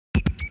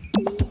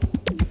Now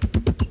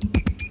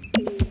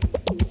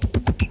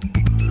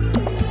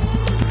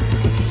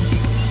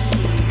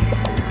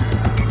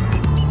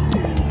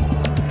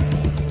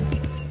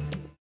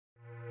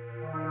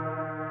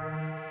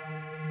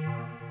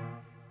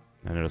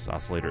notice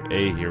oscillator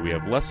A here, we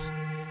have less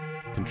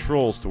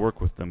controls to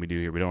work with than we do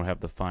here. We don't have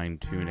the fine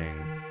tuning.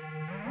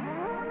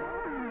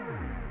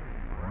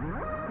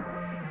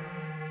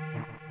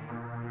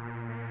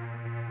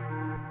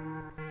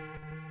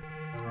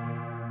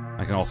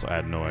 I can also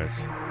add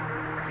noise.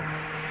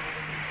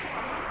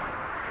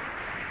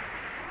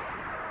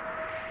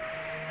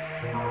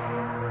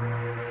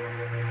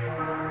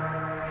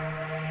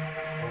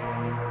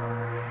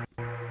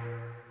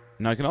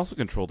 Now I can also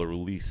control the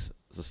release,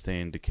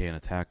 sustain, decay, and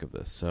attack of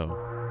this, so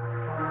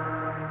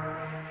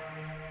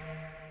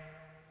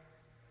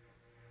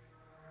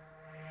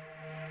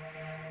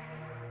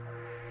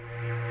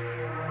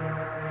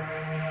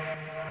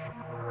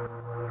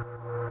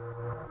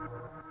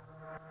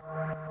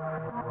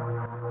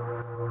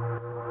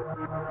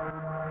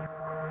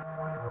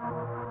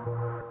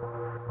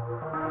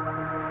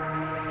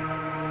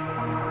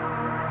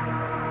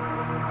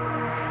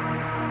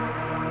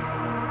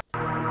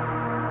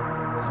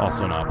it's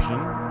also an option.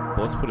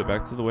 But let's put it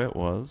back to the way it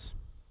was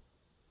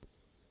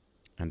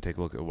and take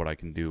a look at what I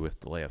can do with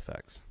delay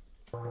effects.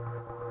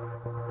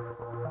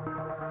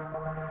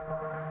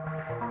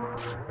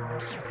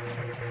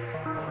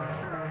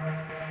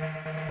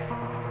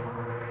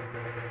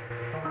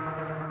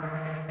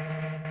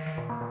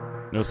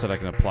 Notice that I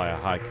can apply a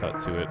high cut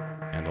to it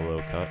and a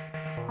low cut.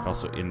 I can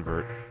also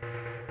invert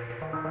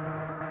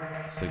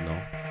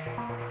signal.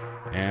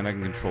 And I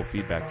can control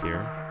feedback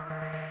here.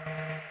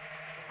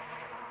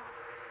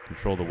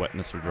 Control the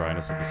wetness or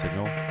dryness of the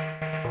signal.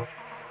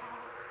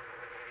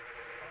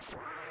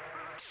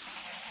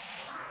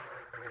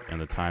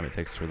 And the time it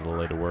takes for the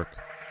delay to work.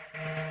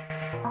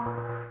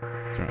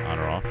 Turn it on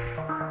or off.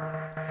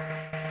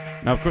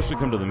 Now, of course, we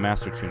come to the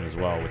master tune as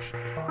well, which you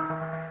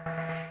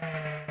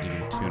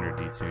can tune or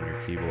detune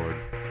your keyboard.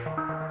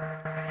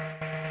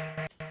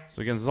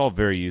 So again, this is all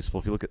very useful.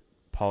 If you look at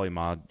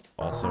Polymod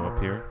also up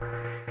here.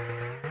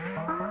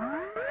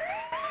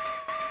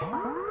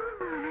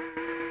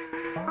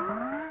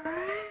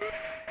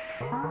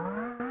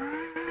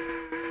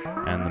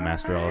 And the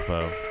master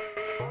LFO.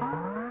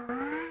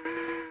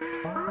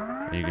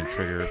 And you can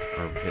trigger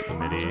or hit the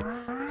MIDI. You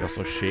can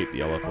also shape the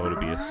LFO to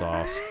be a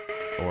saw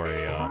or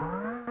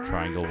a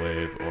triangle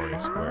wave or a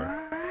square,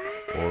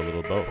 or a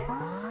little both.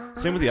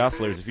 Same with the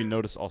oscillators. If you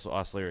notice also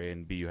oscillator A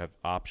and B, you have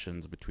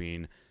options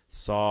between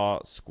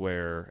saw,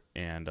 square,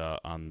 and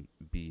on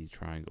B,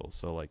 triangle.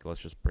 So like,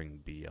 let's just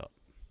bring B up.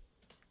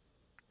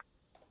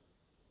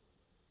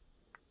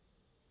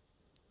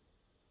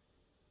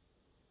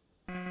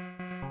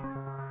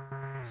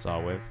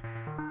 Saw wave,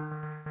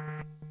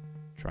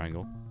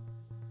 triangle,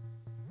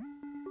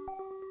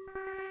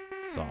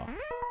 saw.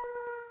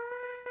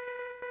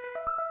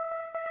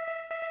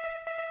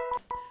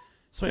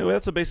 So anyway,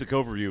 that's a basic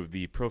overview of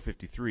the Pro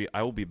 53.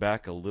 I will be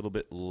back a little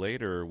bit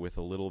later with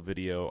a little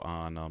video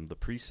on the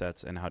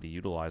presets and how to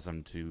utilize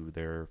them to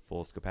their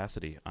fullest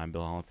capacity. I'm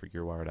Bill Holland for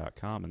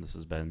GearWire.com, and this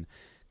has been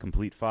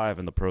Komplete 5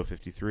 in the Pro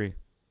 53.